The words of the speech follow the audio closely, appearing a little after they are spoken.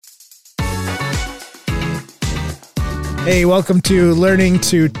Hey, welcome to Learning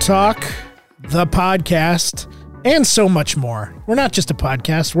to Talk, the podcast, and so much more. We're not just a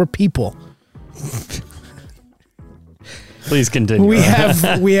podcast, we're people. Please continue. We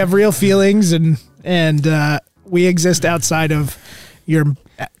have real feelings and we exist outside of your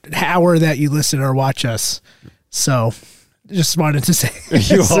hour that you listen or watch us. So just wanted to say. Are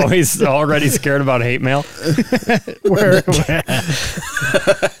you always already scared about hate mail?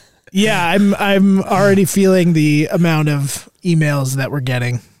 Yeah, I'm already feeling the amount of emails that we're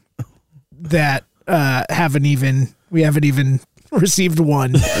getting that we haven't even received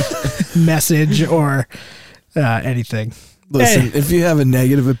one message or anything. Listen, if you have a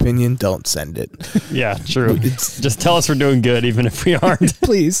negative opinion, don't send it. Yeah, true. Just tell us we're doing good, even if we aren't.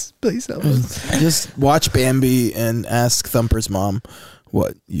 Please help us. Just watch Bambi and ask Thumper's mom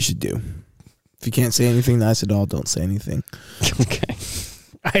what you should do. If you can't say anything nice at all, don't say anything. Okay.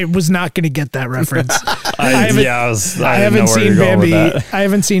 I was not going to get that reference. I haven't seen Bambi. I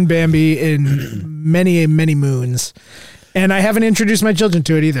haven't seen Bambi in many moons, and I haven't introduced my children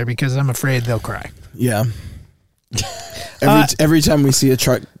to it either because I'm afraid they'll cry. Yeah. Every time we see a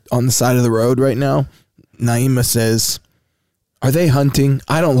truck on the side of the road right now, Naima says, "Are they hunting?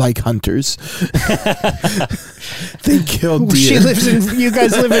 I don't like hunters." They killed deer. You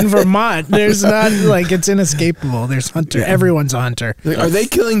guys live in Vermont. There's not like it's inescapable. There's hunter. Yeah. Everyone's a hunter. Like, are they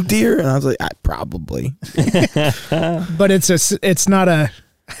killing deer? And I was like, probably. But it's not a.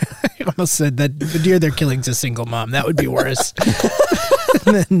 I almost said that the deer they're killing is a single mom. That would be worse.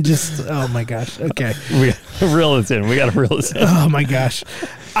 And then just, oh my gosh. Okay. We reel this in. We got to reel this in. Oh my gosh.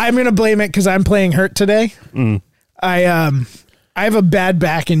 I'm going to blame it because I'm playing hurt today. I have a bad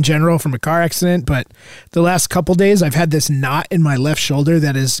back in general from a car accident, but the last couple days I've had this knot in my left shoulder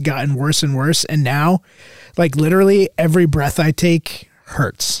that has gotten worse and worse. And now, like literally every breath I take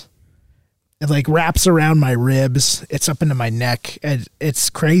hurts. It like wraps around my ribs. It's up into my neck. And it's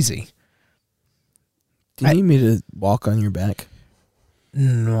crazy. Do you need me to walk on your back?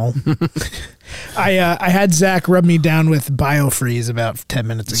 No. I had Zach rub me down with BioFreeze about 10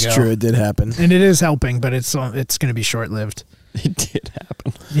 minutes ago. It's true. It did happen. And it is helping, but it's going to be short-lived. It did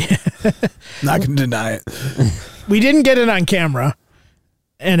happen. Yeah. Not going to deny it. We didn't get it on camera,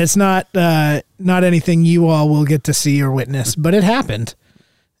 and it's not anything you all will get to see or witness, but it happened,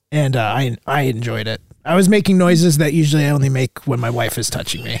 and I enjoyed it. I was making noises that usually I only make when my wife is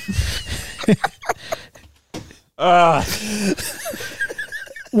touching me.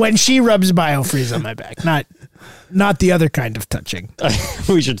 When she rubs BioFreeze on my back, not the other kind of touching.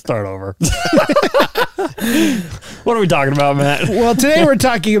 We should start over. What are we talking about, Matt? Well, today we're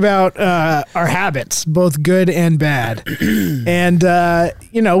talking about our habits, both good and bad. And,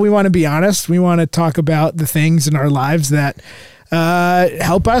 we want to be honest. We want to talk about the things in our lives that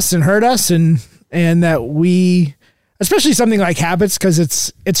help us and hurt us and that we, especially something like habits, because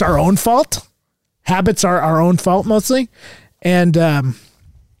it's our own fault. Habits are our own fault mostly. And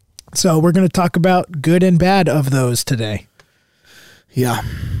so we're going to talk about good and bad of those today. Yeah.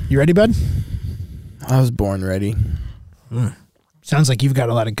 You ready, bud? I was born ready. Sounds like you've got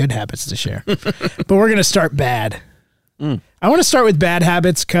a lot of good habits to share. But we're going to start bad. I want to start with bad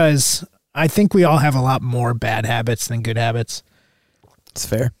habits because I think we all have a lot more bad habits than good habits. It's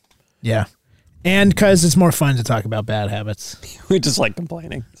fair. Yeah. And because it's more fun to talk about bad habits. We just like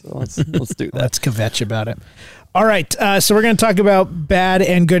complaining. So let's do that. Let's kvetch about it. All right. So we're going to talk about bad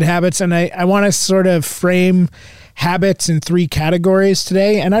and good habits. And I want to sort of frame habits in 3 categories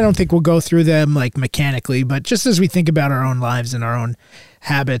today. And I don't think we'll go through them like mechanically, but just as we think about our own lives and our own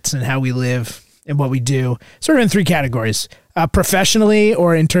habits and how we live and what we do, sort of in 3 categories. Professionally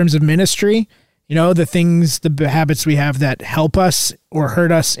or in terms of ministry, the habits we have that help us or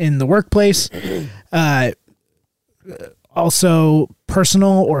hurt us in the workplace. Also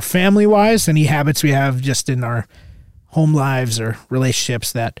personal or family wise, any habits we have just in our home lives or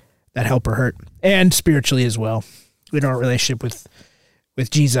relationships that help or hurt, and spiritually as well. In our relationship with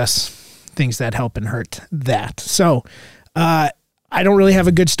Jesus, things that help and hurt that. So, I don't really have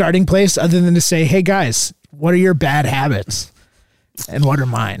a good starting place other than to say, hey guys, what are your bad habits and what are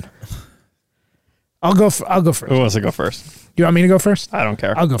mine? I'll go first. Who wants to go first? You want me to go first? I don't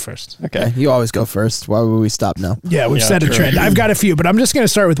care. I'll go first. Okay. You always go first. Why would we stop now? Yeah, we've set a trend. I've got a few, but I'm just going to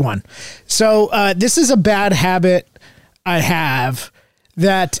start with one. So this is a bad habit I have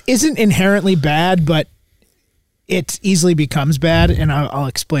that isn't inherently bad, but it easily becomes bad, and I'll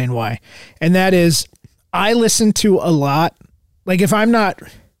explain why. And that is I listen to a lot. Like if I'm not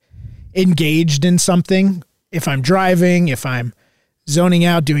engaged in something, if I'm driving, if I'm zoning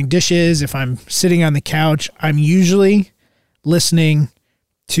out, doing dishes, if I'm sitting on the couch, I'm usually listening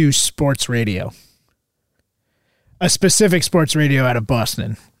to sports radio. a specific sports radio out of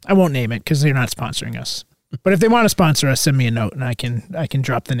Boston. I won't name it because they're not sponsoring us. But if they want to sponsor us, send me a note and I can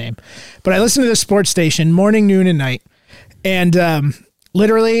drop the name. But I listen to this sports station morning, noon, and night. And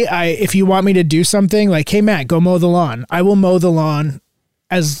literally, if you want me to do something like, hey, Matt, go mow the lawn, I will mow the lawn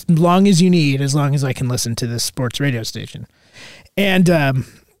as long as you need, as long as I can listen to this sports radio station. And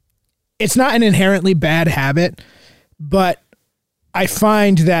it's not an inherently bad habit, but I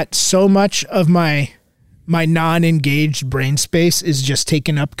find that so much of my non-engaged brain space is just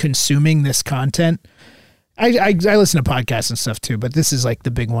taken up consuming this content. I listen to podcasts and stuff too, but this is like the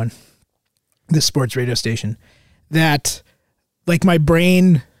big one, this sports radio station, that like my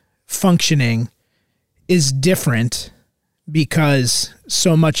brain functioning is different because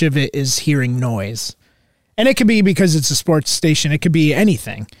so much of it is hearing noise. And it could be because it's a sports station. It could be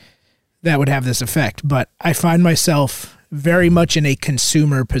anything that would have this effect. But I find myself very much in a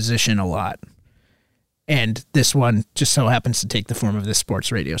consumer position a lot. And this one just so happens to take the form of this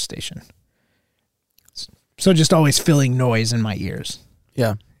sports radio station. So just always filling noise in my ears.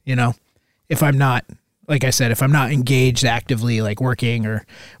 Yeah. You know, if I'm not, like I said, if I'm not engaged actively, like working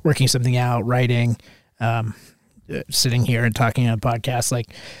something out, writing, sitting here and talking on a podcast, like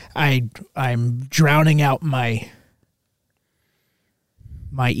I'm drowning out my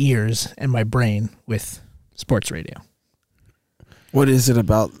ears and my brain with sports radio. What is it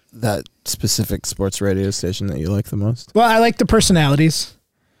about that specific sports radio station that you like the most? Well, I like the personalities,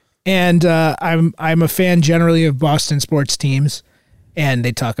 and I'm a fan generally of Boston sports teams, and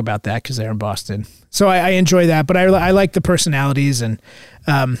they talk about that because they're in Boston. So I enjoy that, but I like the personalities, and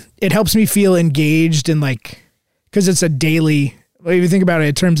it helps me feel engaged and like, because it's a daily, well, if you think about it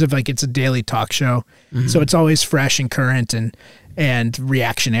in terms of like it's a daily talk show, so it's always fresh and current and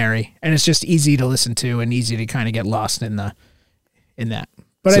reactionary, and it's just easy to listen to and easy to kind of get lost in that.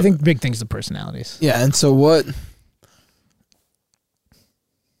 But I think the big thing's the personalities. Yeah, and so what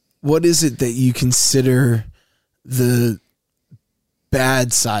is it that you consider the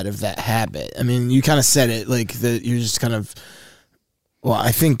bad side of that habit? I mean, you kind of said it, like that you're just kind of, well,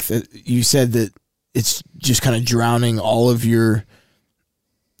 I think that you said that it's just kind of drowning all of your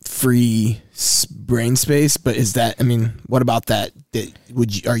free brain space, but is that, I mean, what about that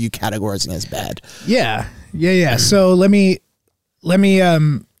are you categorizing as bad? Yeah. So let me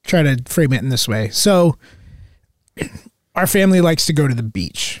try to frame it in this way. So our family likes to go to the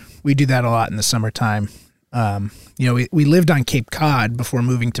beach. We do that a lot in the summertime. We lived on Cape Cod before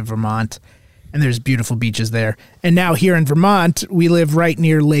moving to Vermont, and there's beautiful beaches there. And now here in Vermont, we live right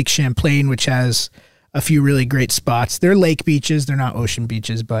near Lake Champlain, which has a few really great spots. They're lake beaches. They're not ocean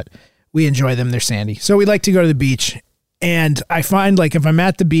beaches, but we enjoy them. They're sandy. So we like to go to the beach. And I find like if I'm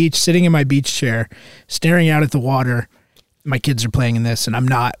at the beach, sitting in my beach chair, staring out at the water, my kids are playing in this and I'm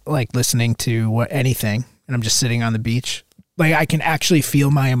not like listening to anything and I'm just sitting on the beach, like I can actually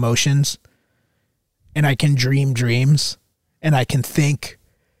feel my emotions and I can dream dreams and I can think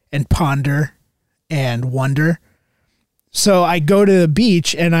and ponder and wonder. So I go to the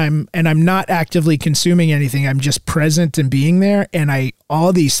beach and I'm not actively consuming anything. I'm just present and being there. And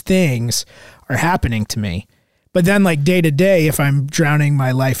all these things are happening to me. But then like day to day, if I'm drowning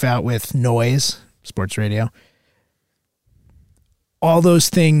my life out with noise, sports radio, all those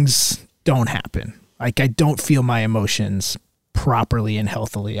things don't happen. Like I don't feel my emotions properly and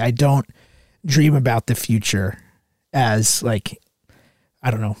healthily. I don't dream about the future as like,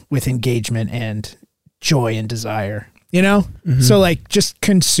 I don't know, with engagement and joy and desire, you know? Mm-hmm. So like just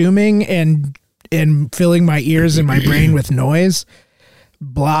consuming and filling my ears and my brain with noise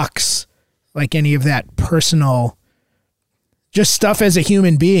blocks like any of that personal, just stuff as a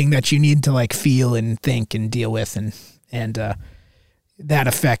human being that you need to like feel and think and deal with. And that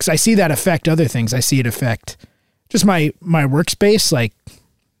affects, I see that affect other things. I see it affect just my workspace. Like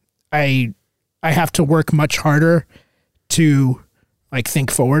I have to work much harder to like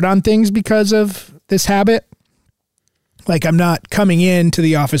think forward on things because of this habit. Like I'm not coming into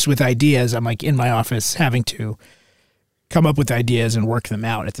the office with ideas. I'm like in my office having to come up with ideas and work them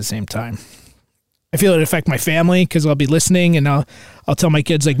out at the same time. I feel it affect my family because I'll be listening and I'll tell my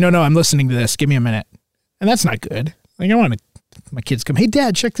kids like, no, I'm listening to this. Give me a minute. And that's not good. Like I want my kids come, hey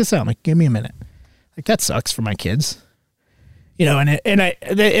dad, check this out. I'm like, give me a minute. Like that sucks for my kids, you know, and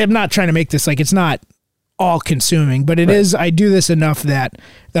I'm not trying to make this like, it's not all consuming, but it right. is, I do this enough that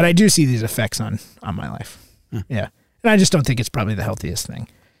I do see these effects on my life. Yeah. And I just don't think it's probably the healthiest thing.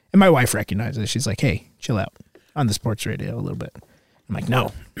 And my wife recognizes it. She's like, hey, chill out on the sports radio a little bit. I'm like,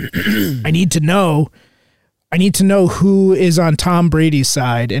 no, I need to know who is on Tom Brady's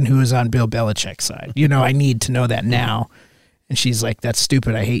side and who is on Bill Belichick's side. You know, I need to know that now. And she's like, that's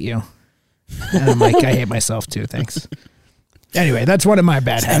stupid. I hate you. And I'm like, I hate myself too. Thanks. Anyway, that's one of my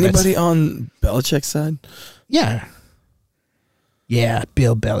bad habits. Anybody on Belichick's side? Yeah. Yeah,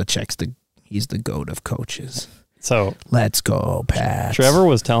 Bill Belichick's he's the GOAT of coaches. So Let's go, Pats. Trevor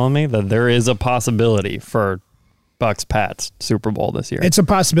was telling me that there is a possibility for Bucks Pats Super Bowl this year. It's a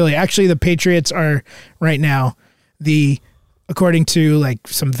possibility. Actually, the Patriots are right now according to like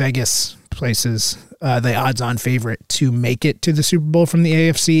some Vegas places, the odds-on favorite to make it to the Super Bowl from the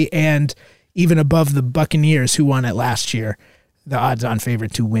AFC, and even above the Buccaneers, who won it last year, the odds-on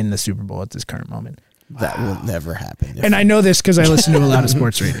favorite to win the Super Bowl at this current moment. That will never happen. And I know this because I listen to a lot of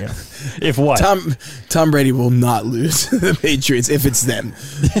sports radio. If what? Tom Brady will not lose to the Patriots if it's them.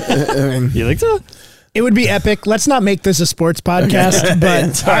 I mean, You think so? It would be epic. Let's not make this a sports podcast,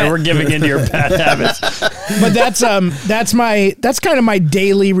 but Sorry, we're giving into your bad habits. but that's kind of my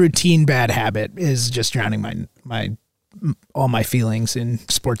daily routine bad habit, is just drowning my all my feelings in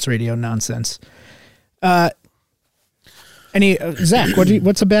sports radio nonsense. Zach,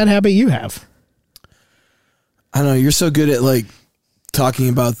 what's a bad habit you have? I don't know. You're so good at like talking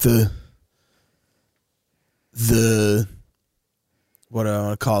about the what do I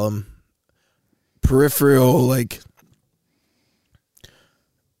want to call them? Peripheral, like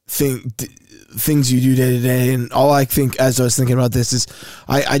things you do day to day, and all I think as I was thinking about this is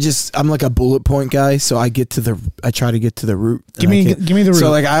I'm like a bullet point guy, so I try to get to the root. Give me the root. So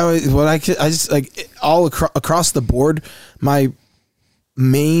like I just like all across the board, my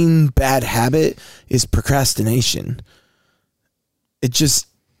main bad habit is procrastination. I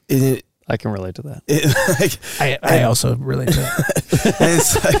can relate to that. I also relate to that. And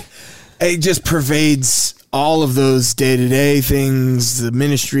it's like it just pervades all of those day-to-day things, the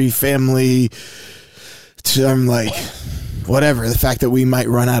ministry, family. I'm like, whatever. The fact that we might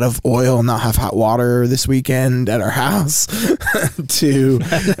run out of oil and not have hot water this weekend at our house.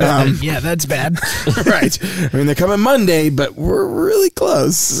 Yeah, that's bad. Right. I mean, they're coming Monday, but we're really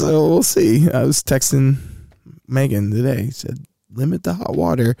close, so we'll see. I was texting Megan today. He said, limit the hot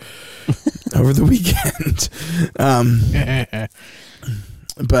water over the weekend.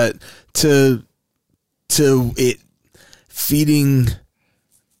 But to it feeding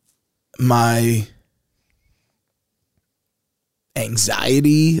my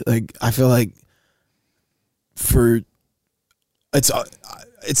anxiety, like I feel like it's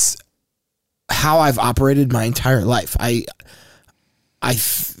how I've operated my entire life. I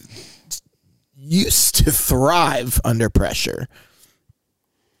used to thrive under pressure,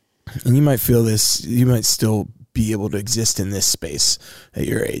 and you might feel this. You might still be able to exist in this space at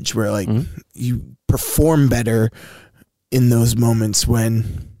your age, where like you perform better in those moments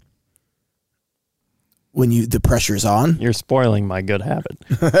when the pressure's on. You're spoiling my good habit.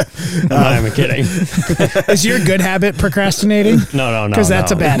 I'm not even kidding. Is your good habit procrastinating? No. Because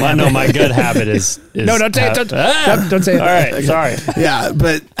that's a bad habit. No, my good habit is no, don't say it. Don't say it. All right, sorry. Yeah,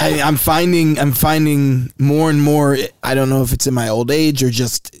 but I'm finding more and more. I don't know if it's in my old age or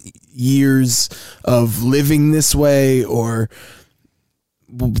just years of living this way, or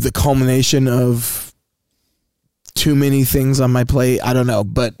the culmination of too many things on my plate. I don't know,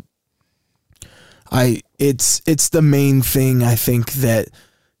 but it's the main thing I think that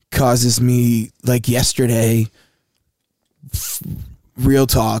causes me, like yesterday, real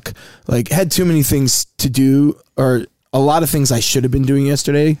talk, like had too many things to do, or a lot of things I should have been doing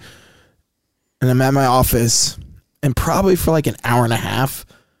yesterday. And I'm at my office and probably for like an hour and a half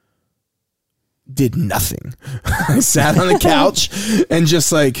did nothing. I sat on the couch and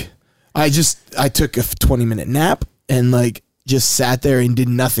just like, I took a 20-minute nap and like just sat there and did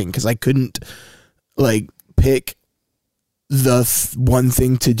nothing because I couldn't like pick the one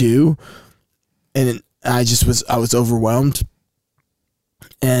thing to do, and I was overwhelmed.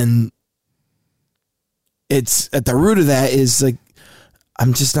 And it's at the root of that is like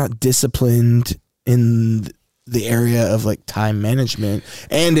I'm just not disciplined in the area of like time management,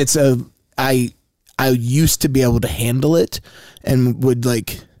 and I used to be able to handle it, and would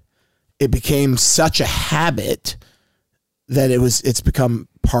like it became such a habit that it's become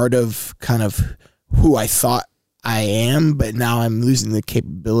part of kind of who I thought I am, but now I'm losing the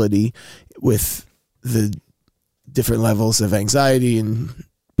capability with the different levels of anxiety and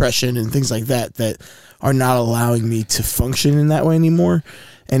depression and things like that are not allowing me to function in that way anymore.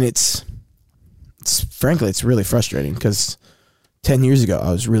 And it's frankly, it's really frustrating because 10 years ago,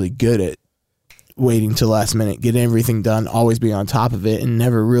 I was really good at waiting till last minute, getting everything done, always being on top of it and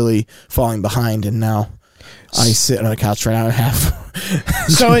never really falling behind. And now I sit on a couch for an hour and a half.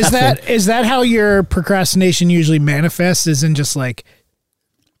 So is that how your procrastination usually manifests? Is in just like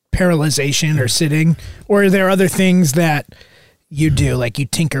paralyzation or sitting, or are there other things that you do? Like you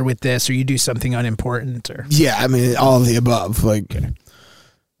tinker with this or you do something unimportant or? Yeah, I mean, all of the above. Like,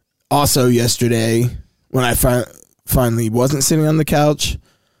 also yesterday when I finally wasn't sitting on the couch,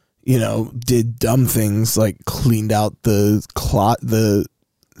 did dumb things like cleaned out the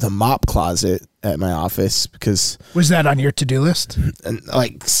mop closet at my office because was that on your to-do list? And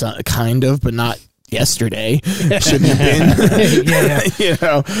like kind of, but not yesterday. Shouldn't have been.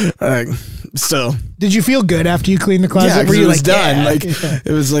 Yeah. So did you feel good after you cleaned the closet? Yeah, Were it you was like done. yeah. Like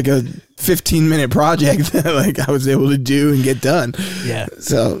it was like a 15-minute project that like I was able to do and get done. Yeah.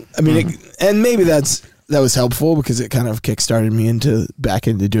 So I mean, and maybe that was helpful because it kind of kickstarted me back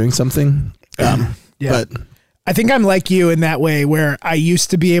into doing something. Yeah. But I think I'm like you in that way where I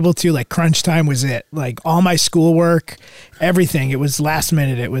used to be able to, like, crunch time was it. Like all my schoolwork, everything, it was last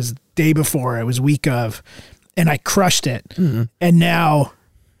minute. It was day before, it was week of, and I crushed it. Mm-hmm. And now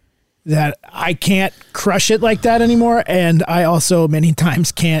that I can't crush it like that anymore. And I also many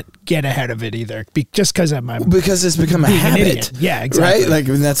times can't get ahead of it either just because because it's become a habit. Yeah, exactly. Right. Like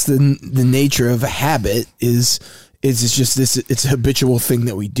that's the nature of a habit it's just this, it's a habitual thing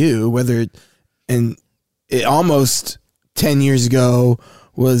that we do, and it almost 10 years ago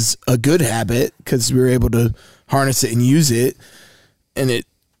was a good habit because we were able to harness it and use it, and it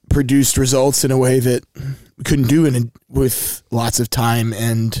produced results in a way that we couldn't do with lots of time.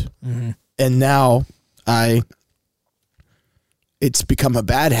 And now it's become a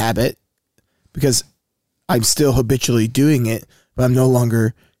bad habit because I'm still habitually doing it, but I'm no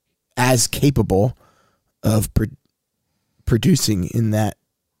longer as capable of producing in that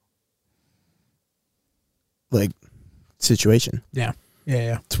like situation. Yeah.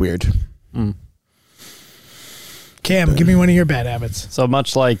 It's weird. Cam, give me one of your bad habits. So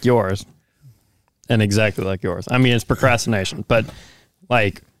much like yours, and exactly like yours. I mean, it's procrastination, but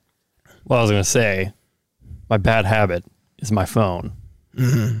like what I was going to say, my bad habit is my phone.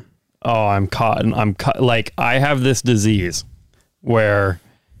 Mm-hmm. Oh, I'm caught. Like I have this disease where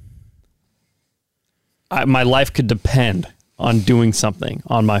my life could depend on doing something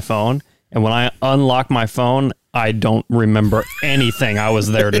on my phone. And when I unlock my phone, I don't remember anything I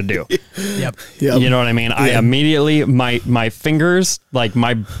was there to do. Yep. You know what I mean? Yeah. I immediately, my fingers, like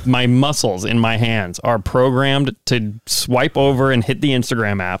my muscles in my hands are programmed to swipe over and hit the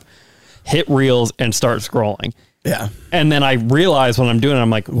Instagram app, hit reels and start scrolling. Yeah. And then I realize when I'm doing it, I'm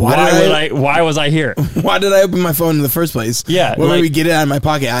like, why was I here? Why did I open my phone in the first place? Yeah. When we get it out of my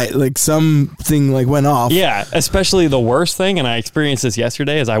pocket, something went off. Yeah. Especially the worst thing, and I experienced this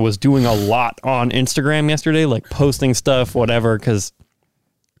yesterday, is I was doing a lot on Instagram yesterday, like posting stuff, whatever, because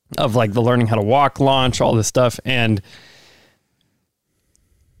of like the learning how to walk launch, all this stuff. And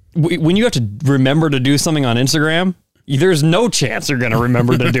when you have to remember to do something on Instagram, there's no chance you're going to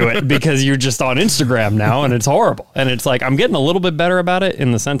remember to do it because you're just on Instagram now and it's horrible. And it's like, I'm getting a little bit better about it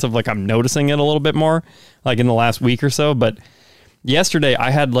in the sense of like, I'm noticing it a little bit more like in the last week or so. But yesterday I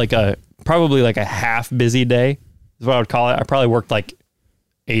had probably a half busy day is what I would call it. I probably worked like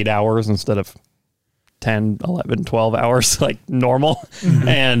 8 hours instead of 10, 11, 12 hours, like normal. Mm-hmm.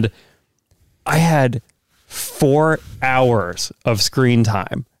 And I had 4 hours of screen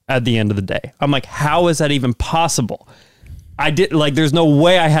time at the end of the day. I'm like, how is that even possible? There's no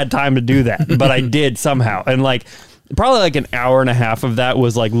way I had time to do that, but I did somehow. And probably like an hour and a half of that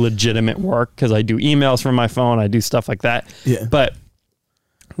was like legitimate work because I do emails from my phone. I do stuff like that. Yeah. But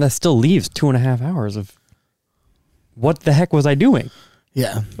that still leaves 2.5 hours of what the heck was I doing?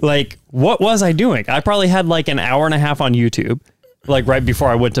 Yeah. Like, what was I doing? I probably had like an hour and a half on YouTube, like right before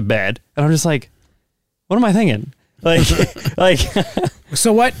I went to bed. And I'm just like, what am I thinking?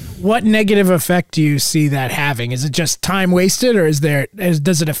 So what negative effect do you see that having? Is it just time wasted, or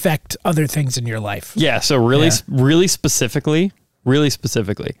does it affect other things in your life? Yeah. So really specifically,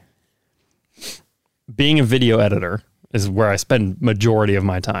 being a video editor is where I spend majority of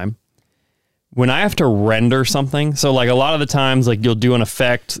my time. When I have to render something, so like a lot of the times, like you'll do an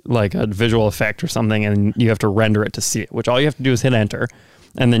effect, like a visual effect or something, and you have to render it to see it, which all you have to do is hit enter,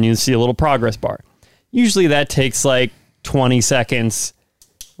 and then you see a little progress bar. Usually that takes like 20 seconds,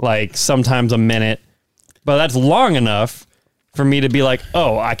 like sometimes a minute, but that's long enough for me to be like,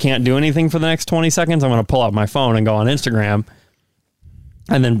 oh, I can't do anything for the next 20 seconds. I'm going to pull out my phone and go on Instagram.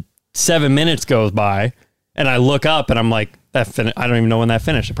 And then 7 minutes goes by and I look up and I'm like, I don't even know when that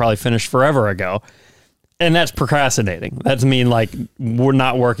finished. It probably finished forever ago. And that's procrastinating. That's mean like we're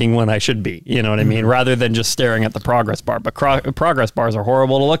not working when I should be, you know what I mean? Rather than just staring at the progress bar. But progress bars are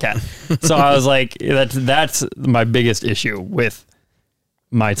horrible to look at. So I was like, that's my biggest issue with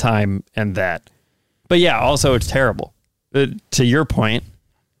my time and that. But yeah, also it's terrible. To your point,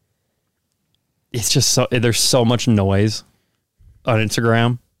 it's just there's so much noise on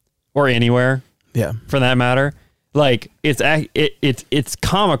Instagram or anywhere Yeah. for that matter. Like it's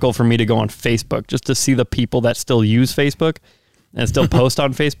comical for me to go on Facebook just to see the people that still use Facebook and still post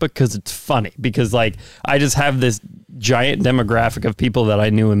on Facebook, because it's funny, because like I just have this giant demographic of people that I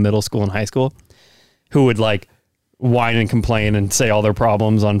knew in middle school and high school who would like whine and complain and say all their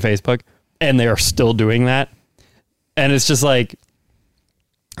problems on Facebook, and they are still doing that. And it's just like,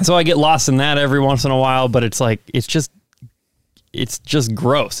 so I get lost in that every once in a while, but it's like, it's just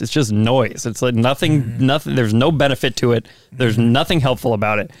gross. It's just noise. It's like nothing, there's no benefit to it. There's nothing helpful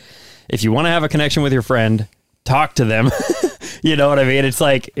about it. If you want to have a connection with your friend, talk to them. You know what I mean? It's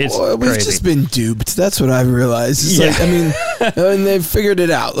like, it's Well, we've crazy. just been duped. That's what I've realized. It's like, I mean, they've figured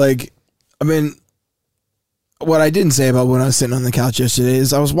it out. Like, I mean, what I didn't say about when I was sitting on the couch yesterday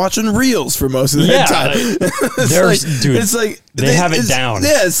is I was watching reels for most of the time. It's like, they have it down.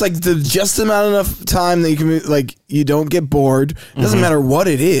 Yeah, it's like the just amount enough time that you can, like, you don't get bored. It doesn't matter what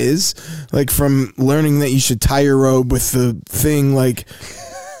it is. Like, from learning that you should tie your robe with the thing, like,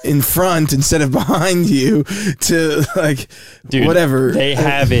 in front instead of behind you, to like, dude, whatever. They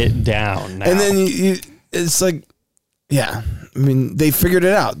have it down now. And then you it's like, yeah, I mean, they figured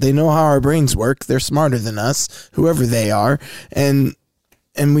it out. They know how our brains work. They're smarter than us, whoever they are, and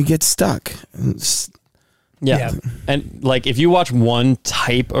we get stuck. Yeah. And like, if you watch one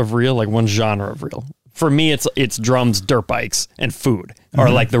type of reel, like one genre of reel, for me, it's drums, dirt bikes, and food,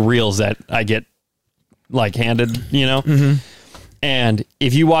 or like the reels that I get like handed, you know? And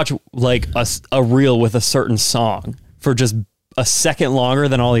if you watch like a reel with a certain song for just a second longer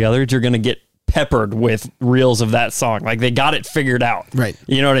than all the others, you're going to get peppered with reels of that song. Like, they got it figured out. Right.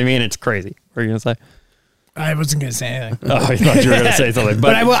 You know what I mean? It's crazy. What are you going to say? I wasn't going to say anything. Oh, I thought you were going to say something.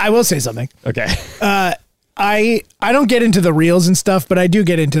 But I will say something. Okay. I don't get into the reels and stuff, but I do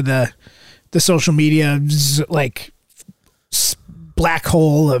get into the social media, like, black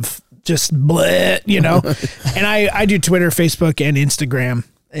hole of just bleh, you know. And I do Twitter, Facebook, and Instagram,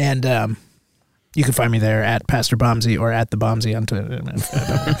 and you can find me there at Pastor Bomsey or at the Bomsey on Twitter.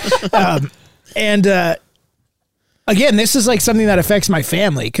 Again, this is like something that affects my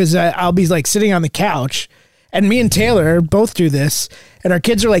family, because I'll be like sitting on the couch, and me and Taylor both do this, and our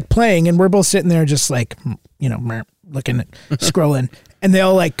kids are like playing, and we're both sitting there just like, you know, looking at scrolling, and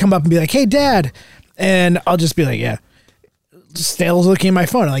they'll like come up and be like, "Hey, Dad," and I'll just be like, "Yeah." Still looking at my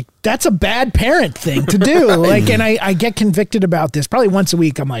phone. Like, that's a bad parent thing to do. Like, and I get convicted about this probably once a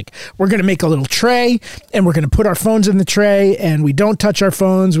week. I'm like, we're going to make a little tray, and we're going to put our phones in the tray, and we don't touch our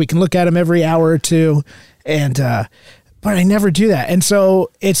phones. We can look at them every hour or two. And, but I never do that. And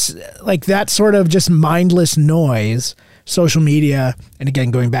so it's like that sort of just mindless noise, social media. And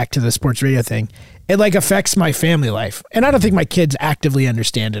again, going back to the sports radio thing, it like affects my family life. And I don't think my kids actively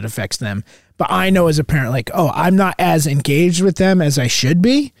understand it affects them. But I know as a parent, like, oh, I'm not as engaged with them as I should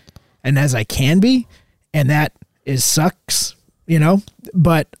be and as I can be. And that sucks, you know,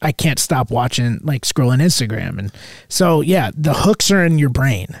 but I can't stop watching, like, scrolling Instagram. And so, yeah, the hooks are in your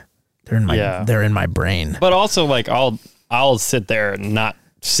brain. They're in my brain. But also, like, I'll sit there and not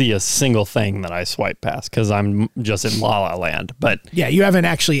see a single thing that I swipe past because I'm just in La La Land. But yeah, you haven't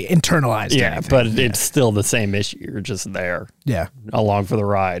actually internalized anything. But it's still the same issue. You're just there, along for the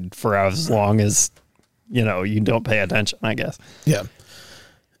ride for as long as, you know, you don't pay attention, I guess. Yeah,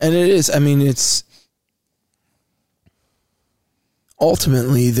 and it is. I mean, it's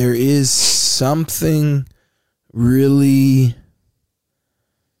ultimately there is something really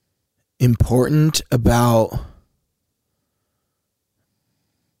important about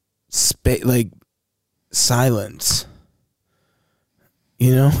like silence,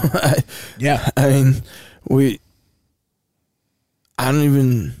 you know. I mean,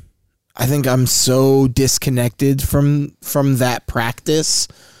 I think I'm so disconnected from that practice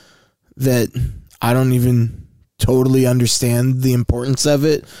that I don't even totally understand the importance of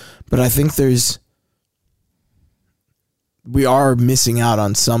it, but I think we are missing out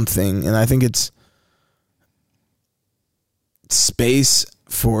on something, and I think it's space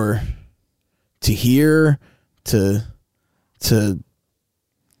to hear, to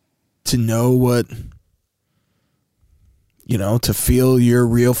know what, you know, to feel your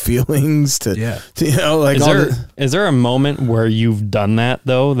real feelings, to you know, like, is there a moment where you've done that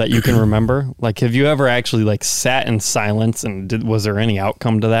though that you can remember? Like, have you ever actually like sat in silence and was there any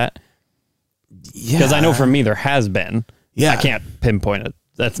outcome to that? Yeah, because I know for me there has been. Yeah, I can't pinpoint it.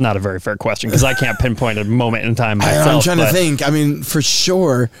 That's not a very fair question because I can't pinpoint a moment in time myself. I'm trying to think. I mean, for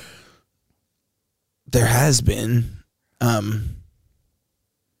sure, there has been.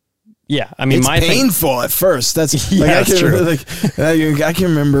 Yeah, I mean, it's painful at first. That's yeah, like, I can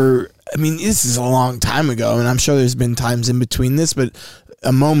remember I mean, this is a long time ago, and I'm sure there's been times in between this, but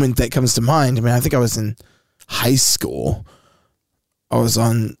a moment that comes to mind, I mean, I think I was in high school. I was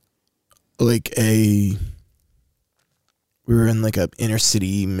on we were in like a inner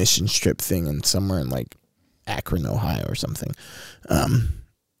city mission trip thing and somewhere in like Akron, Ohio or something.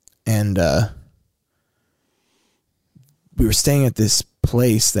 And we were staying at this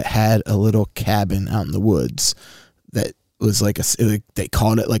place that had a little cabin out in the woods that was like they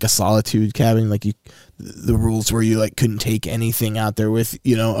called it like a solitude cabin. Like the rules were you like couldn't take anything out there with,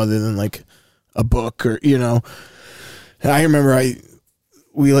 other than like a book or, And I remember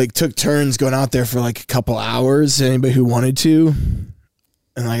we like took turns going out there for like a couple hours, anybody who wanted to.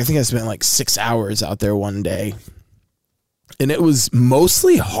 And like, I think I spent like 6 hours out there one day. And it was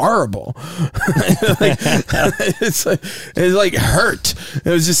mostly horrible. It like hurt. It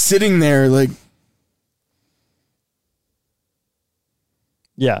was just sitting there like.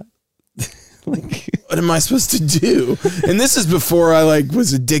 Yeah. What am I supposed to do? And this is before I like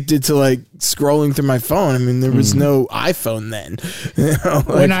was addicted to like scrolling through my phone. I mean, there was no iPhone then.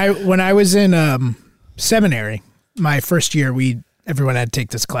 When I was in seminary, my first year, everyone had to take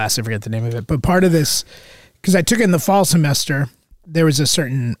this class. I forget the name of it, but part of this, because I took it in the fall semester, there was a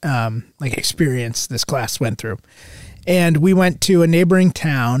certain experience this class went through. And we went to a neighboring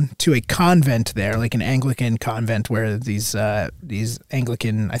town to a convent there, like an Anglican convent where these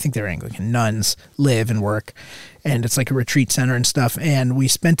Anglican, I think they're Anglican nuns live and work. And it's like a retreat center and stuff. And we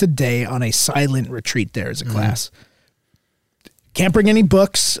spent a day on a silent retreat there as a class. Can't bring any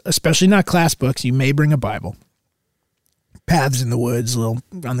books, especially not class books. You may bring a Bible. Paths in the woods, a little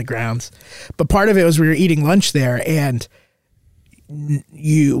on the grounds. But part of it was we were eating lunch there, and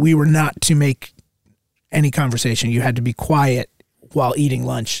we were not to make any conversation. You had to be quiet while eating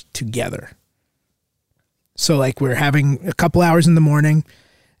lunch together. So like we're having a couple hours in the morning,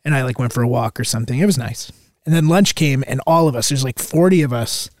 and I like went for a walk or something. It was nice. And then lunch came, and all of us, there's like 40 of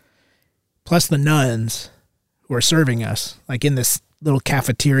us, plus the nuns who are serving us, like in this little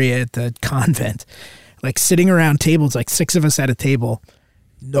cafeteria at the convent, like sitting around tables, like 6 of us at a table,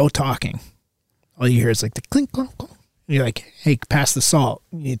 no talking. All you hear is like the clink, clink, clink. And you're like, hey, pass the salt.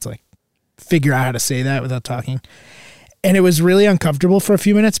 You need to like figure out how to say that without talking. And it was really uncomfortable for a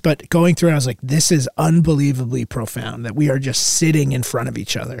few minutes, but going through it, I was like, this is unbelievably profound that we are just sitting in front of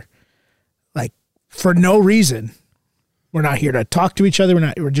each other. Like for no reason. We're not here to talk to each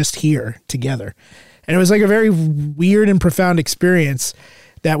other. We're just here together. And it was like a very weird and profound experience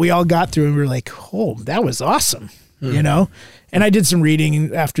that we all got through, and we were like, oh, that was awesome. And I did some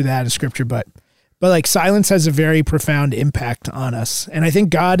reading after that in scripture, but like silence has a very profound impact on us. And I think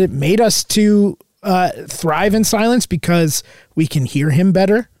God made us to thrive in silence because we can hear him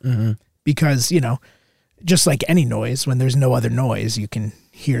better. Mm-hmm. Because, just like any noise, when there's no other noise, you can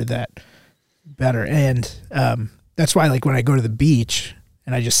hear that better. And that's why like when I go to the beach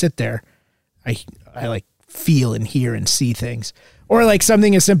and I just sit there, I like feel and hear and see things. Or like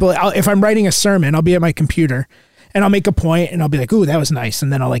something as simple, if I'm writing a sermon, I'll be at my computer and I'll make a point and I'll be like, ooh, that was nice.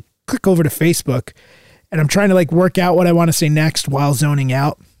 And then I'll like click over to Facebook and I'm trying to like work out what I want to say next while zoning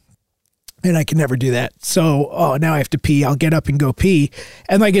out. And I can never do that. So, now I have to pee. I'll get up and go pee.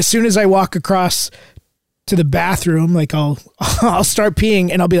 And like, as soon as I walk across to the bathroom, like I'll start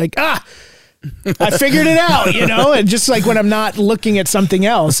peeing and I'll be like, I figured it out, and just like when I'm not looking at something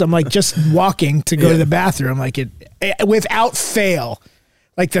else, I'm like just walking to go to the bathroom, like it without fail,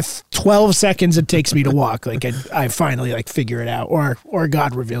 like the 12 seconds it takes me to walk, like I finally like figure it out, or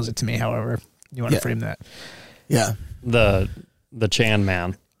God reveals it to me, however you want to frame that. Yeah. The Chan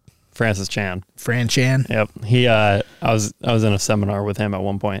man, Francis Chan. Fran Chan. Yep. He, I was in a seminar with him at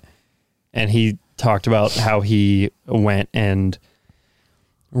one point, and he talked about how he went and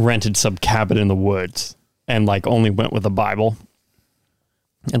rented some cabin in the woods and like only went with a Bible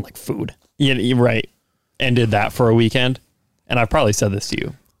and like food. Yeah, right. And did that for a weekend. And I've probably said this to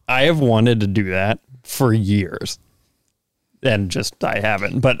you. I have wanted to do that for years. And just I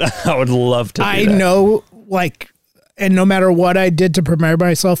haven't, but I would love to do I that. know, like, and no matter what I did to prepare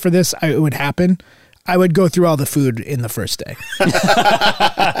myself for this, it would happen. I would go through all the food in the first day.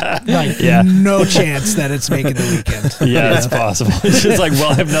 No chance that it's making the weekend. Yeah, it's possible. It's just like, well,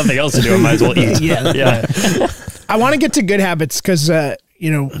 I have nothing else to do. I might as well eat. Yeah. I want to get to good habits because,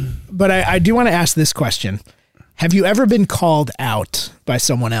 but I do want to ask this question. Have you ever been called out by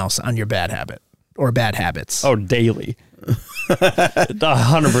someone else on your bad habit or bad habits? Oh, daily.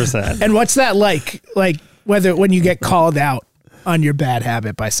 100%. And what's that like? Like when you get called out on your bad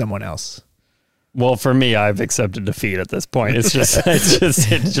habit by someone else? Well, for me, I've accepted defeat at this point. It just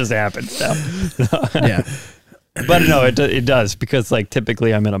happens now. Yeah. But no, it does, because like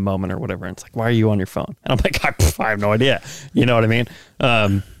typically I'm in a moment or whatever, and it's like, why are you on your phone? And I'm like, I have no idea. You know what I mean?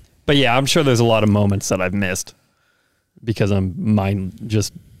 But yeah, I'm sure there's a lot of moments that I've missed because I'm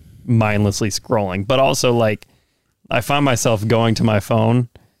just mindlessly scrolling. But also, like, I find myself going to my phone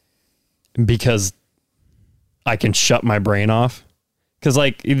because I can shut my brain off. Because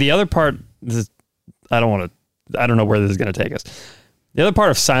like the other part, I don't know where this is going to take us. The other part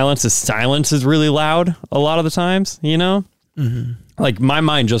of silence is really loud a lot of the times, you know? Mm-hmm. Like my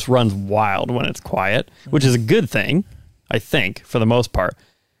mind just runs wild when it's quiet, which is a good thing, I think, for the most part.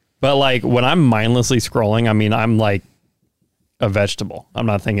 But like when I'm mindlessly scrolling, I mean, I'm like a vegetable. I'm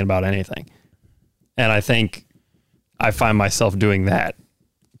not thinking about anything. And I think I find myself doing that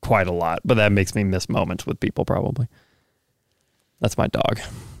quite a lot, but that makes me miss moments with people probably. That's my dog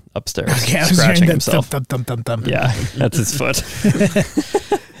upstairs, scratching himself. Thump. Yeah, that's his foot.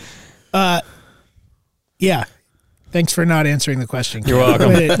 Yeah. Thanks for not answering the question. You're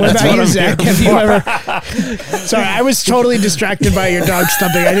welcome. What about you, Zach? Have you ever... Sorry, I was totally distracted by your dog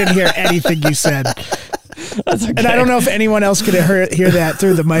stumping. I didn't hear anything you said. That's okay. And I don't know if anyone else could hear that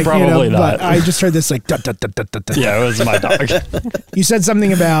through the mic. Probably not. But I just heard this like... Dut, dut, dut, dut, dut, dut. Yeah, it was my dog. You said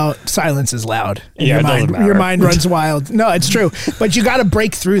something about silence is loud. And Yeah, it doesn't matter. your mind runs wild. No, it's true. But you got to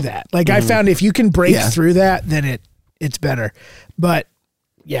break through that. Like I found if you can break through that, then it's better. But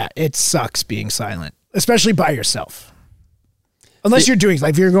yeah, it sucks being silent, especially by yourself. Unless you're doing,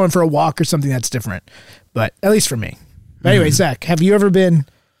 like if you're going for a walk or something, that's different. But at least for me. But anyway, Zach, have you ever been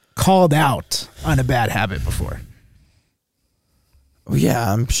called out on a bad habit before? Well,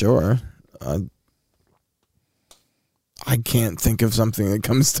 yeah, I'm sure. I can't think of something that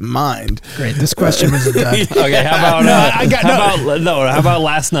comes to mind. Great. This question was done. Okay, how about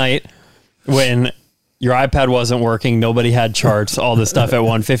last night when your iPad wasn't working, nobody had charts, all this stuff at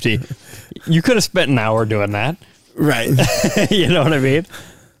 150. You could have spent an hour doing that. Right. You know what I mean?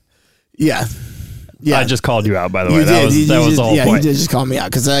 Yeah. Yeah. I just called you out, by the way. You That did. was the whole Yeah, point. you did just call me out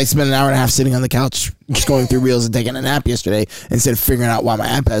because I spent an hour and a half sitting on the couch going through reels and taking a nap yesterday instead of figuring out why my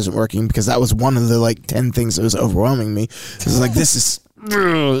iPad isn't working, because that was one of the like 10 things that was overwhelming me. It was like, this is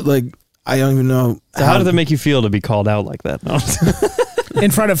like, I don't even know. So how did it make you feel to be called out like that? No. In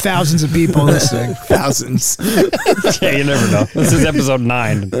front of thousands of people listening. Thousands. Yeah, you never know. This is episode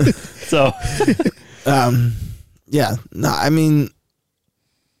 9. So, yeah, no, I mean,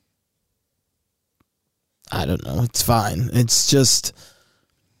 I don't know. It's fine. It's just,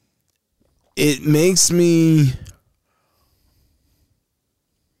 it makes me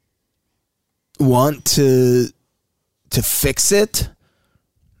want to fix it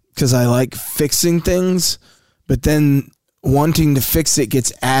because I like fixing things, but then wanting to fix it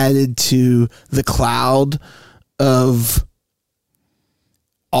gets added to the cloud of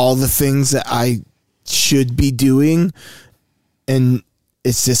all the things that I should be doing, and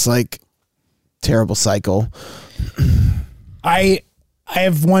it's just like terrible cycle. I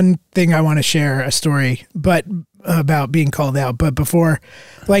have one thing I want to share, a story, but about being called out. But before,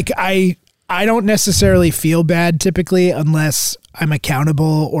 like I don't necessarily feel bad typically unless I'm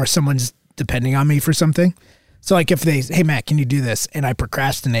accountable or someone's depending on me for something. So like if they, hey Matt, can you do this? And I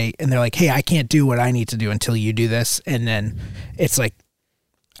procrastinate and they're like, hey, I can't do what I need to do until you do this. And then it's like,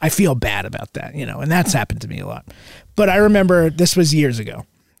 I feel bad about that, you know, and that's happened to me a lot. But I remember this was years ago.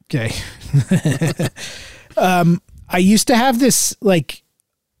 Okay. I used to have this like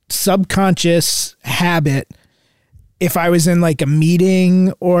subconscious habit. If I was in like a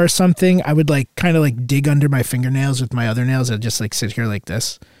meeting or something, I would like kind of like dig under my fingernails with my other nails. I'd just like sit here like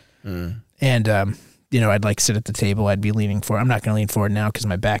this. And, you know, I'd like sit at the table. I'd be leaning forward. I'm not going to lean forward now because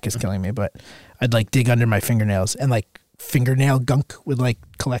my back is killing me, but I'd like dig under my fingernails and like fingernail gunk would like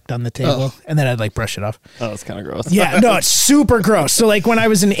collect on the table and then I'd like brush it off. oh, that's kind of gross. Yeah, no, it's super gross. So like when I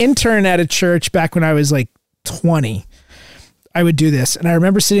was an intern at a church back when I was like 20, I would do this. And I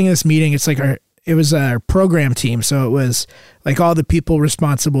remember sitting in this meeting. It's like it was our program team. So it was like all the people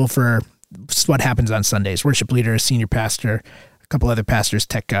responsible for what happens on Sundays, worship leader, senior pastor, a couple other pastors,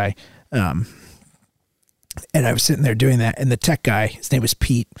 tech guy. And I was sitting there doing that. And the tech guy, his name was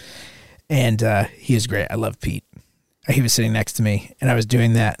Pete. And he was great. I love Pete. He was sitting next to me and I was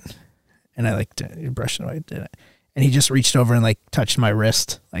doing that. And I like brushed it away. Did it. And he just reached over and like touched my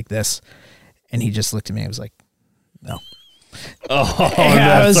wrist like this. And he just looked at me and was like, no. Oh, And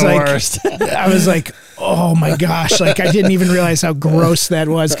that's the worst. I was like, oh my gosh. Like I didn't even realize how gross that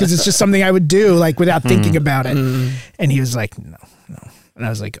was because it's just something I would do like without thinking about it. And he was like, no. And I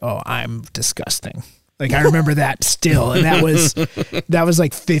was like, oh, I'm disgusting. Like I remember that still, and that was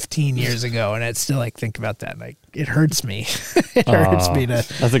like 15 years ago, and I still like think about that. Like it hurts me. It hurts me to.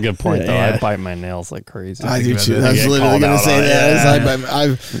 That's a good point, though. Yeah. I bite my nails like crazy. I do too. I I was get literally called going to out say on it. that. Yeah.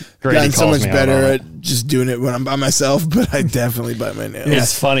 I've Grady gotten so calls much me out better on at just doing it when I'm by myself, but I definitely bite my nails.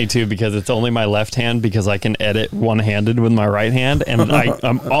 It's funny too because it's only my left hand because I can edit one-handed with my right hand, and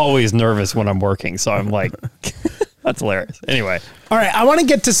I'm always nervous when I'm working. So I'm like, that's hilarious. Anyway, All right, I want to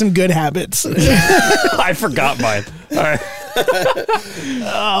get to some good habits. I forgot mine. All right.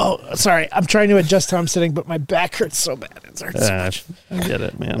 Oh, sorry. I'm trying to adjust how I'm sitting, but my back hurts so bad. It hurts so much. I get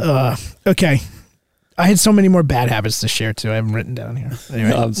it, man. Okay. I had so many more bad habits to share too. I haven't written down here.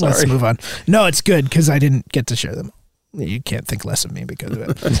 Anyway, I'm let's sorry. move on. No, it's good because I didn't get to share them. You can't think less of me because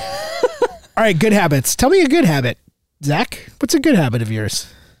of it. All right, good habits. Tell me a good habit, Zach. What's a good habit of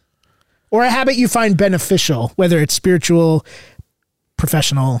yours? Or a habit you find beneficial, whether it's spiritual,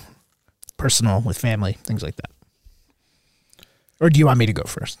 professional, personal, with family, things like that. Or do you want me to go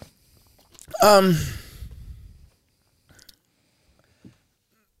first?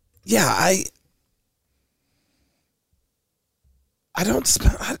 Yeah, I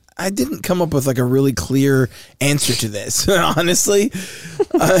didn't come up with like a really clear answer to this, honestly.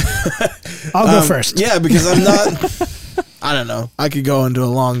 I'll go first. Yeah, because I'm not, I don't know. I could go into a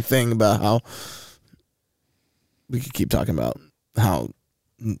long thing about how we could keep talking about how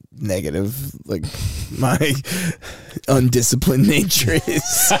negative like my undisciplined nature is.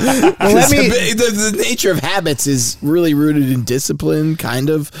 The nature of habits is really rooted in discipline,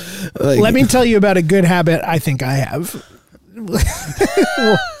 kind of. Like, Let me tell you about a good habit I think I have.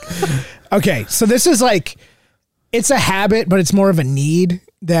 Okay, so this is like, it's a habit, but it's more of a need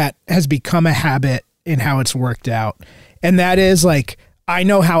that has become a habit in how it's worked out. And that is like, I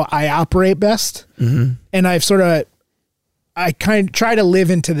know how I operate best. Mm-hmm. And I kind of try to live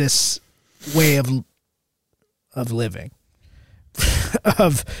into this way of living.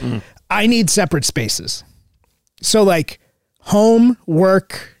 I need separate spaces. So like home,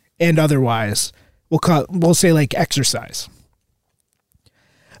 work, and otherwise, we'll say like exercise.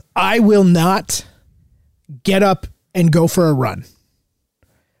 I will not get up and go for a run.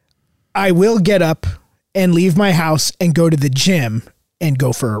 I will get up and leave my house and go to the gym and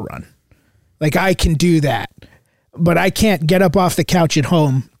go for a run. Like I can do that, but I can't get up off the couch at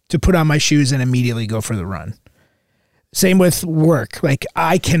home to put on my shoes and immediately go for the run. Same with work. Like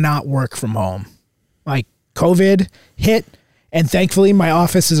I cannot work from home. Like COVID hit, and thankfully my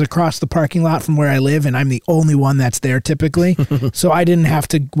office is across the parking lot from where I live, and I'm the only one that's there typically. So I didn't have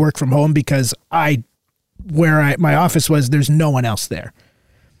to work from home because my office was, there's no one else there.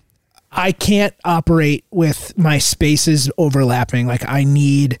 I can't operate with my spaces overlapping. Like I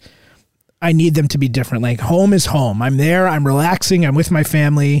need them to be different. Like home is home. I'm there, I'm relaxing, I'm with my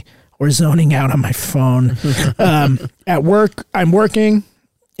family, or zoning out on my phone. At work, I'm working,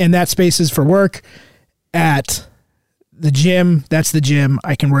 and that space is for work. At the gym, that's the gym.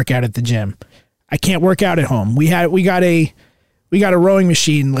 I can work out at the gym. I can't work out at home. We got a rowing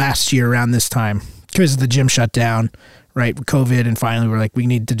machine last year around this time because the gym shut down, right? With COVID, and finally we're like, we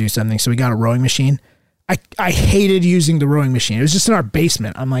need to do something. So we got a rowing machine. I hated using the rowing machine. It was just in our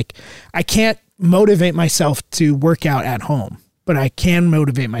basement. I'm like, I can't motivate myself to work out at home, but I can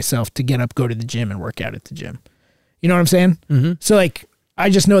motivate myself to get up, go to the gym, and work out at the gym. You know what I'm saying? Mm-hmm. So like, I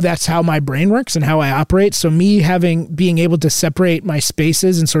just know that's how my brain works and how I operate. So me being able to separate my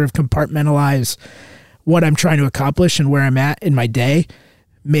spaces and sort of compartmentalize what I'm trying to accomplish and where I'm at in my day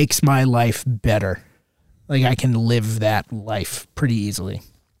makes my life better. Like I can live that life pretty easily.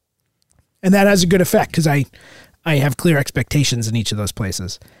 And that has a good effect because I have clear expectations in each of those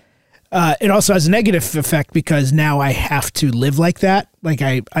places. It also has a negative effect because now I have to live like that. Like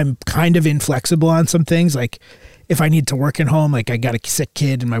I'm kind of inflexible on some things. Like if I need to work at home, like I got a sick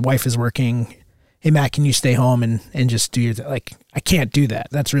kid and my wife is working. Hey Matt, can you stay home and just do your like, I can't do that.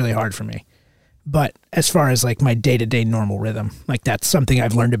 That's really hard for me. But as far as like my day-to-day normal rhythm, like that's something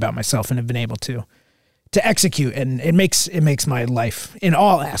I've learned about myself and have been able to execute. And it makes my life in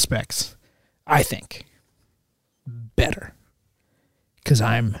all aspects, I think, better because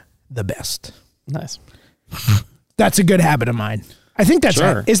I'm the best. Nice. That's a good habit of mine. I think that's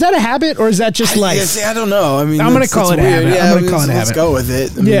Sure. Is that a habit or is that just life? Yeah, see, I don't know. I mean, I'm going to call it a habit. Yeah, I'm going to call it a let's habit. go with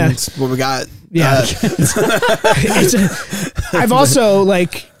it. I mean, Yeah. it's what we got. Yeah. I've also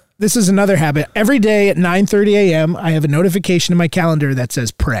this is another habit. Every day at 9:30 a.m., I have a notification in my calendar that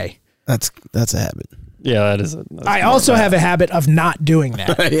says pray. That's a habit. Yeah, that is. I also have a habit of not doing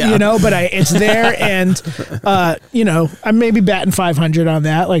that, Yeah. but it's there and, I'm maybe batting 500 on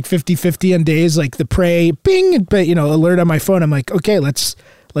that, like 50-50 on days, like the pray, bing, but, alert on my phone. I'm like, okay, let's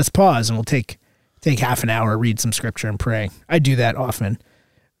pause and we'll take take half an hour, read some scripture and pray. I do that often,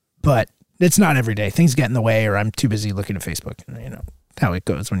 but it's not every day. Things get in the way or I'm too busy looking at Facebook. You know how it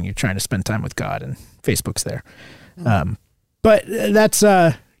goes when you're trying to spend time with God and Facebook's there. But that's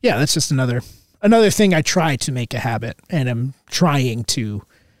just another thing I try to make a habit and I'm trying to,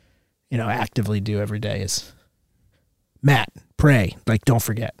 actively do every day is Matt, pray. Like, don't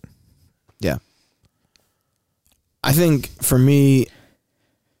forget. Yeah. I think for me,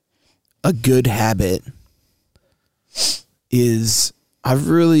 a good habit is I've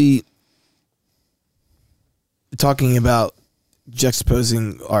really talking about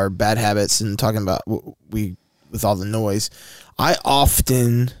juxtaposing our bad habits and talking about with all the noise. I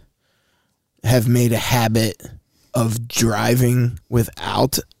often have made a habit of driving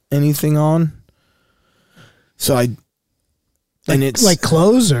without anything on. So it's like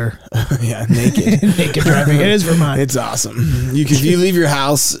clothes or yeah, naked. naked driving. It is Vermont. It's awesome. If you leave your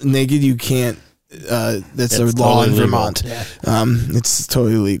house naked, you can't. That's a law in Vermont. Yeah. It's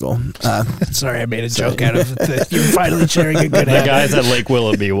totally legal. Sorry, I made a joke out of it. You're finally sharing a good The habit. guys at Lake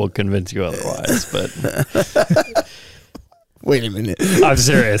Willoughby will convince you otherwise, but Wait a minute. I'm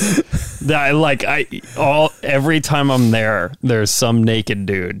serious. Every time I'm there, there's some naked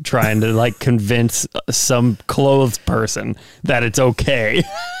dude trying to convince some clothed person that it's okay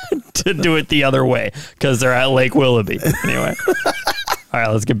to do it the other way because they're at Lake Willoughby. Anyway. All right,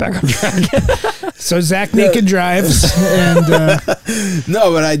 let's get back on track. So Zach naked drives and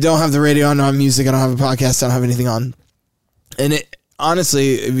No, but I don't have the radio on. I don't have music. I don't have a podcast. I don't have anything on. And it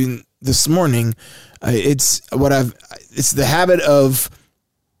honestly, I mean, this morning, it's the habit of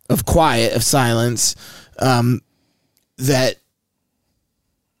quiet, of silence, that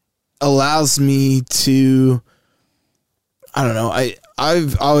allows me to, I don't know.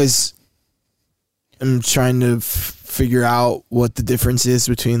 I've always am trying to figure out what the difference is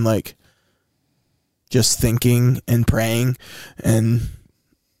between just thinking and praying, and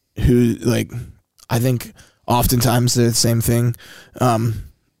I think oftentimes they're the same thing.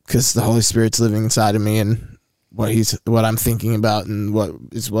 Because the Holy Spirit's living inside of me, and what I'm thinking about, and what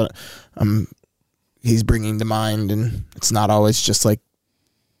He's bringing to mind, and it's not always just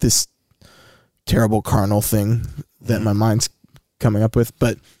this terrible carnal thing that my mind's coming up with,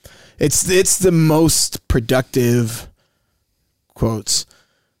 but it's the most productive quotes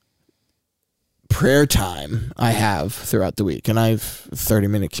prayer time I have throughout the week, and I have a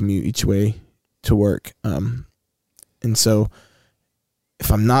 30-minute commute each way to work, and so. If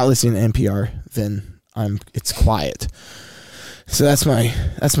I'm not listening to NPR, then it's quiet. So that's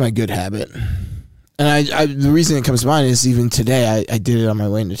my good habit. And the reason it comes to mind is even today I did it on my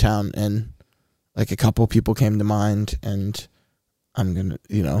way into town, and a couple people came to mind, and I'm gonna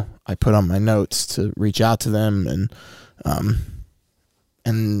I put on my notes to reach out to them, and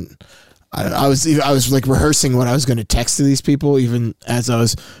I was rehearsing what I was going to text to these people even as I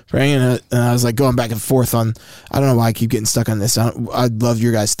was praying, and I was going back and forth on. I don't know why I keep getting stuck on this. I'd love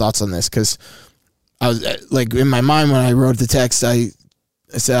your guys' thoughts on this, because I was in my mind when I wrote the text, I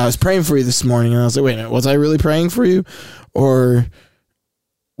said I was praying for you this morning, and I was like, wait a minute, was I really praying for you, or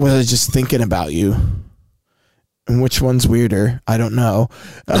was I just thinking about you? And which one's weirder? I don't know,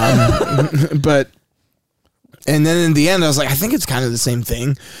 but. And then in the end, I was I think it's kind of the same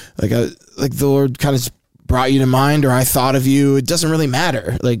thing. The Lord kind of brought you to mind, or I thought of you. It doesn't really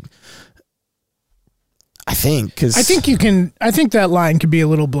matter. I think that line could be a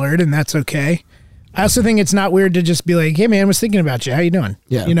little blurred, and that's okay. I also think it's not weird to just be like, hey man, I was thinking about you. How you doing?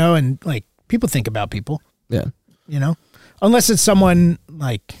 Yeah. And people think about people. Yeah. Unless it's someone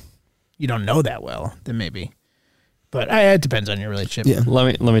you don't know that well, then maybe. But it depends on your relationship. Yeah.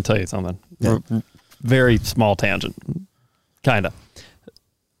 Let me tell you something. Yeah. Very small tangent, kind of.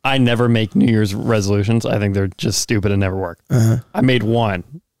 I never make New Year's resolutions. I think they're just stupid and never work. Uh-huh. I made one.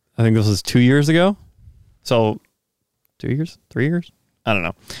 I think this was 2 years ago. So 2 years, 3 years? I don't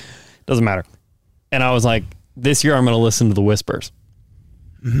know. Doesn't matter. And I was like, this year I'm going to listen to the whispers.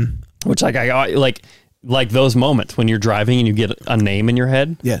 Mm-hmm. Which like those moments when you're driving and you get a name in your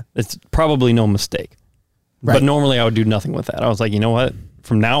head. Yeah. It's probably no mistake. Right. But normally I would do nothing with that. I was like, you know what?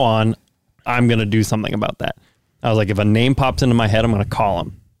 From now on, I'm going to do something about that. I was like, if a name pops into my head, I'm going to call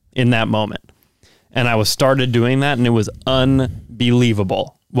him in that moment. And I started doing that, and it was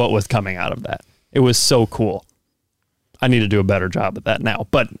unbelievable what was coming out of that. It was so cool. I need to do a better job at that now.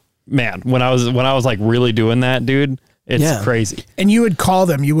 But man, when I was really doing that, dude, it's crazy. And you would call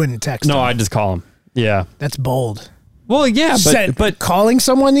them, you wouldn't text them. No, I'd just call them. Yeah. That's bold. Well, yeah, but calling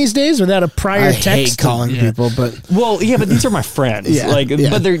someone these days without a prior I text. hate calling people, but well, yeah, but these are my friends.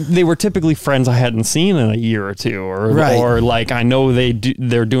 But they were typically friends I hadn't seen in a year or two, or like I know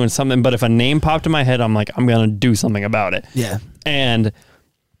they're doing something. But if a name popped in my head, I'm like, I'm gonna do something about it. Yeah, and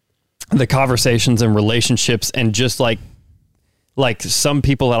the conversations and relationships and just like some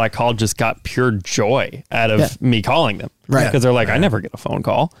people that I called just got pure joy out of me calling them. Right. Because they're like, I never get a phone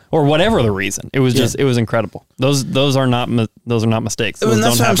call or whatever the reason. It was just, it was incredible. Those are not mistakes. Those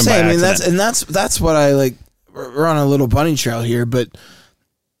that's don't what I'm happen by saying. accident. That's what I like. We're on a little bunny trail here, but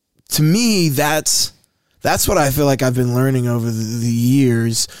to me, that's what I feel like I've been learning over the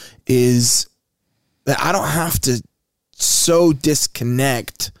years is that I don't have to so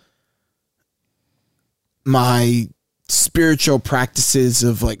disconnect my spiritual practices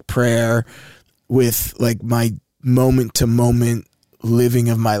of like prayer with like my moment to moment living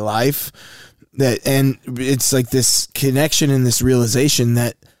of my life, and it's like this connection and this realization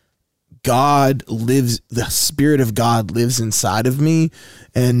that God lives, the Spirit of God lives inside of me.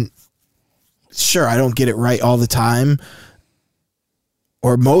 And sure, I don't get it right all the time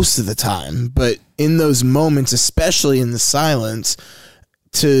or most of the time, but in those moments, especially in the silence,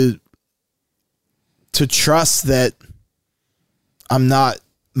 to trust that I'm not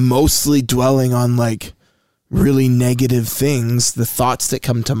mostly dwelling on like really negative things. The thoughts that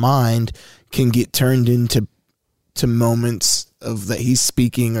come to mind can get turned into moments of that he's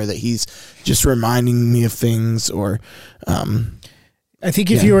speaking or that he's just reminding me of things. Or I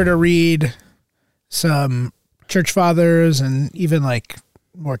think if you were to read some church fathers and even like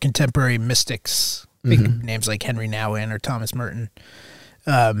more contemporary mystics, think names like Henry Nouwen or Thomas Merton,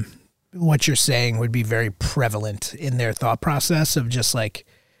 what you're saying would be very prevalent in their thought process of just like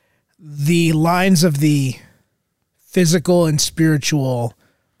the lines of the physical and spiritual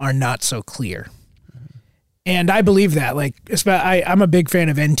are not so clear. And I believe that, like, I'm a big fan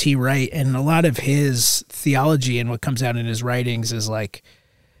of N.T. Wright, and a lot of his theology and what comes out in his writings is like,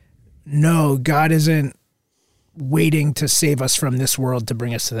 no, God isn't waiting to save us from this world to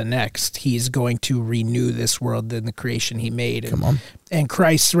bring us to the next. He's going to renew this world in the creation he made. And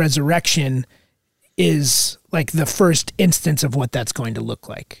Christ's resurrection is like the first instance of what that's going to look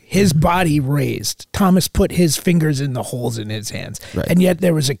like. His body raised. Thomas put his fingers in the holes in his hands. Right. And yet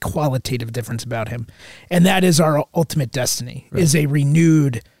there was a qualitative difference about him. And that is our ultimate destiny, is a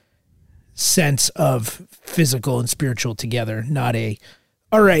renewed sense of physical and spiritual together, not a,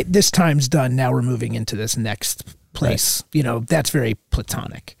 all right, this time's done. Now we're moving into this next place. Right. You know, that's very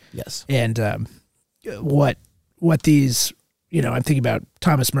Platonic. Yes. And what these, you know, I'm thinking about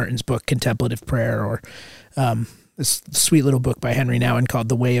Thomas Merton's book, Contemplative Prayer, or this sweet little book by Henry Nouwen called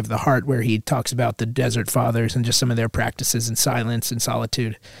The Way of the Heart, where he talks about the Desert Fathers and just some of their practices in silence and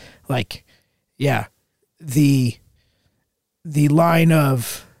solitude. Like, yeah, the line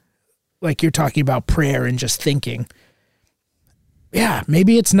of, like you're talking about prayer and just thinking, yeah,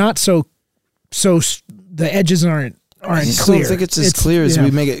 maybe it's not so the edges aren't clear. I just don't think it's as clear as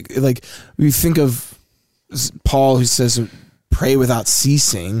we make it. Like, we think of Paul, who says, pray without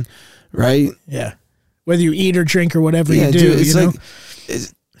ceasing, right? Yeah. Whether you eat or drink or whatever you do. Dude, it's like,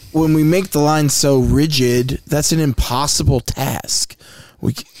 when we make the line so rigid, that's an impossible task.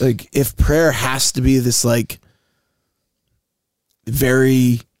 Like, if prayer has to be this like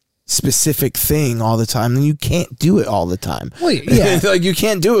very specific thing all the time, then you can't do it all the time. Well, yeah. Like, you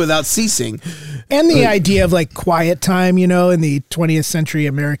can't do it without ceasing. And the idea of like quiet time, you know, in the 20th century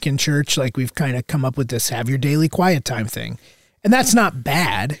American church, like we've kind of come up with this have your daily quiet time thing. And that's not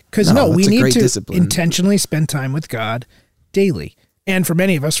bad, because we need to intentionally spend time with God daily. And for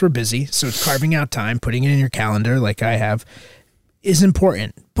many of us, we're busy. So carving out time, putting it in your calendar like I have, is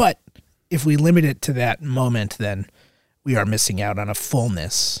important. But if we limit it to that moment, then we are missing out on a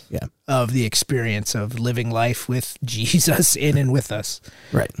fullness of the experience of living life with Jesus in and with us.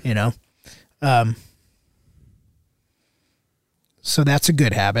 Right. You know? So that's a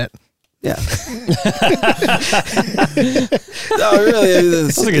good habit. Yeah. No, really.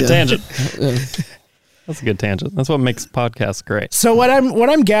 That's a good tangent. That's a good tangent. That's what makes podcasts great. So what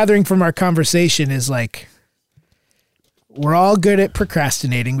I'm gathering from our conversation is like, we're all good at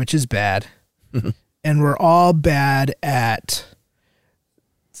procrastinating, which is bad. And we're all bad at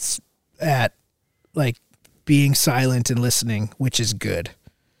like being silent and listening, which is good.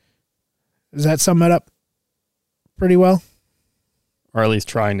 Does that sum it up pretty well? Or at least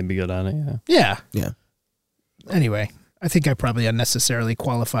trying to be good at it. Yeah. Yeah. Anyway, I think I probably unnecessarily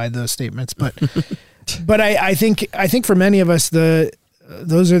qualified those statements, but but I think for many of us,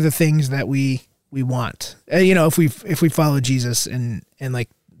 those are the things that we want. You know, if we follow Jesus and like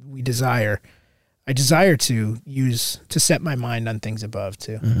we desire, I desire to set my mind on things above,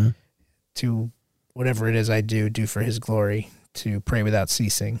 to whatever it is I do for his glory, to pray without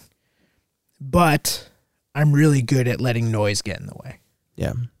ceasing. But I'm really good at letting noise get in the way.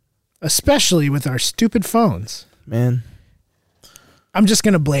 Yeah. Especially with our stupid phones. Man. I'm just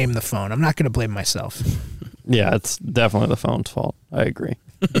going to blame the phone. I'm not going to blame myself. Yeah, it's definitely the phone's fault. I agree.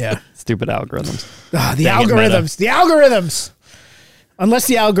 Yeah. Stupid algorithms. The algorithms. The algorithms. Unless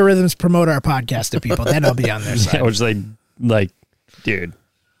the algorithms promote our podcast to people, then I'll be on their side. Yeah, which they like, dude.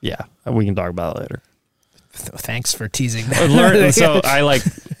 Yeah, we can talk about it later. Thanks for teasing that. So I like,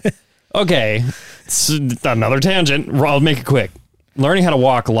 okay, another tangent. I'll make it quick. Learning How to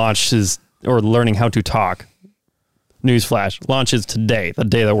Walk launches, or Learning How to Talk, newsflash, launches today, the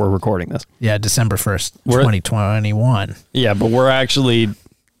day that we're recording this. Yeah, December 1st, 2021. Yeah, but we're actually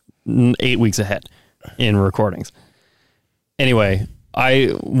 8 weeks ahead in recordings. Anyway,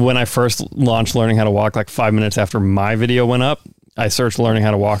 when I first launched Learning How to Walk, like 5 minutes after my video went up, I searched Learning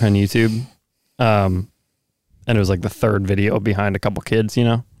How to Walk on YouTube. And it was like the third video behind a couple kids, you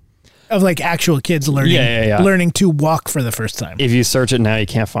know? Of like actual kids learning learning to walk for the first time. If you search it now, you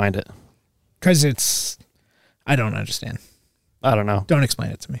can't find it. Because I don't understand. I don't know. Don't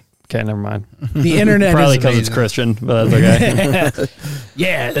explain it to me. Okay, never mind. The internet Probably is because it's Christian, but that's okay.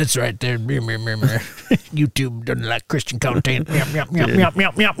 Yeah, that's right. There, YouTube doesn't like Christian content. Yep.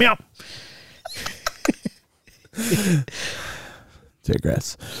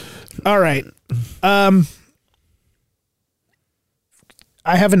 Digress. All right.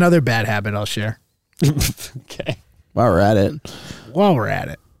 I have another bad habit I'll share. Okay. While we're at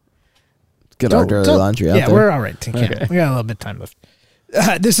it, get our dirty laundry out there. Yeah, we're all right. Okay. We got a little bit of time left.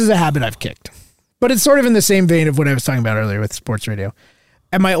 This is a habit I've kicked, but it's sort of in the same vein of what I was talking about earlier with sports radio.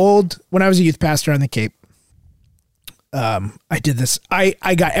 When I was a youth pastor on the Cape, I did this.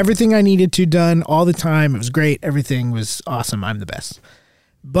 I got everything I needed to done all the time. It was great. Everything was awesome. I'm the best.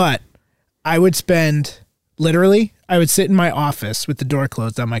 But I would I would sit in my office with the door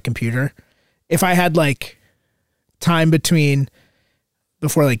closed on my computer. If I had like time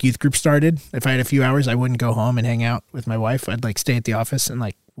before like youth group started, if I had a few hours, I wouldn't go home and hang out with my wife. I'd like stay at the office and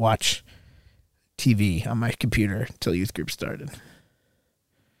like watch TV on my computer until youth group started.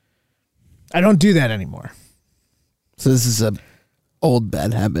 I don't do that anymore. So this is a old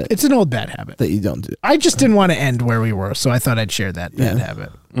bad habit. It's an old bad habit that you don't do. I just didn't want to end where we were, so I thought I'd share that bad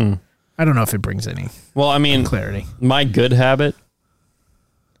habit. I don't know if it brings any clarity. My good habit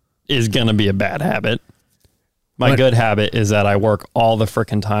is going to be a bad habit. My good habit is that I work all the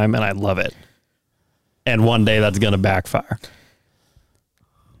frickin' time and I love it. And one day that's going to backfire.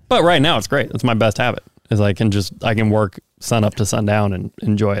 But right now it's great. It's my best habit. Is I can work sun up to sundown and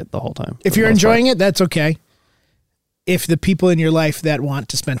enjoy it the whole time. If you're enjoying it, that's okay. If the people in your life that want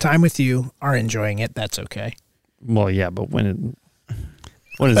to spend time with you are enjoying it, that's okay. Well, yeah, but when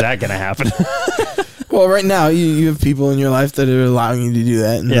is that going to happen? Well, right now you have people in your life that are allowing you to do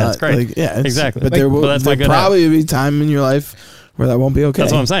that. And it's great. Exactly. But there probably be time in your life where that won't be okay.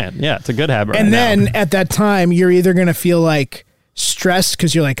 That's what I'm saying. Yeah, it's a good habit. And then at that time, you're either going to feel like stressed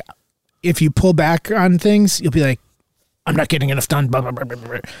because you're like, if you pull back on things, you'll be like, I'm not getting enough done. Blah, blah, blah, blah,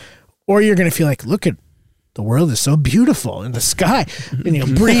 blah. Or you're going to feel like, look at the world is so beautiful in the sky, and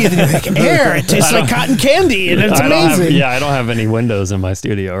you'll breathe and you're like air. It tastes like cotton candy, and it's amazing. I don't have any windows in my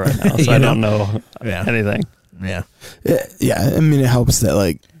studio right now, so I don't know anything. Yeah. I mean, it helps that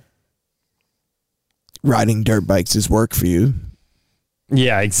like riding dirt bikes is work for you.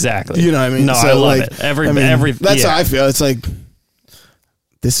 Yeah, exactly. You know what I mean? No, I love it. That's how I feel. It's like,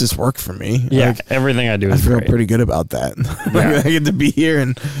 this is work for me. Yeah, like, everything I do is I feel great. pretty good about that. I get to be here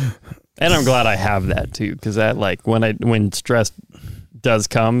and I'm glad I have that too, because that like when stress does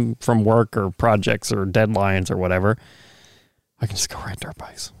come from work or projects or deadlines or whatever, I can just go ride dirt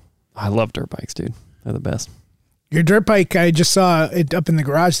bikes. I love dirt bikes, dude. They're the best. Your dirt bike, I just saw it up in the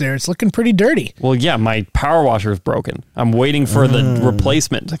garage there. It's looking pretty dirty. Well, yeah, my power washer is broken. I'm waiting for the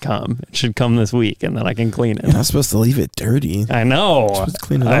replacement to come. It should come this week, and then I can clean it. You're not supposed to leave it dirty. I know. You're supposed to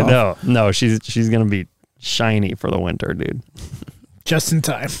clean it off. I know. No, she's gonna be shiny for the winter, dude. Just in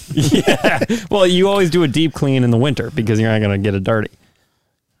time. Yeah. Well, you always do a deep clean in the winter because you're not going to get it dirty.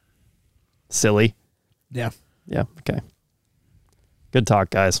 Silly. Yeah. Yeah. Okay. Good talk,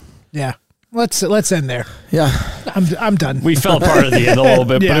 guys. Yeah. Let's end there. Yeah. I'm done. We fell apart at the end a little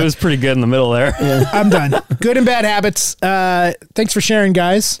bit, but it was pretty good in the middle there. Yeah. I'm done. Good and bad habits. Thanks for sharing,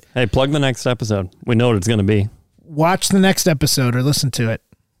 guys. Hey, plug the next episode. We know what it's going to be. Watch the next episode or listen to it.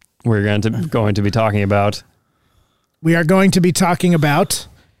 We're going to be talking about. We are going to be talking about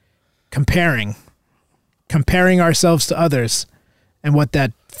comparing ourselves to others and what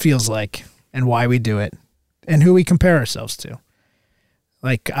that feels like. and why we do it and who we compare ourselves to.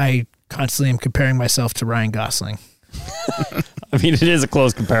 Like, I constantly am comparing myself to Ryan Gosling. I mean, it is a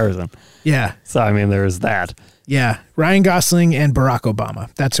close comparison. Yeah. So, I mean, there's that. Yeah. Ryan Gosling and Barack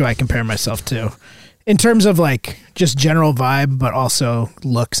Obama. That's who I compare myself to in terms of like just general vibe, but also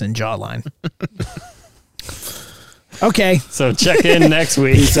looks and jawline. Okay. So check in next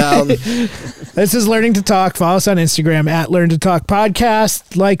week. Peace out. This is Learning to Talk. Follow us on Instagram at Learn to Talk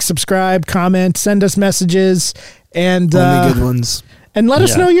Podcast. Like, subscribe, comment, send us messages, and Only good ones. And let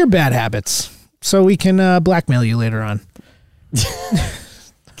us Yeah. know your bad habits so we can blackmail you later on.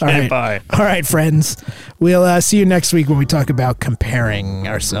 All right. Bye. All right, friends. We'll see you next week when we talk about comparing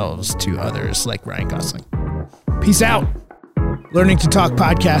ourselves to others like Ryan Gosling. Peace out. Learning to Talk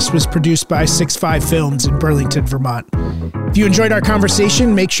podcast was produced by 6'5 Films in Burlington, Vermont. If you enjoyed our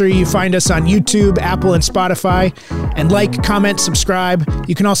conversation, make sure you find us on YouTube, Apple, and Spotify, and like, comment, subscribe.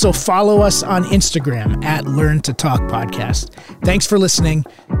 You can also follow us on Instagram at Learn to Talk Podcast. Thanks for listening.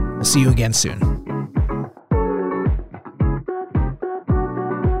 We'll see you again soon.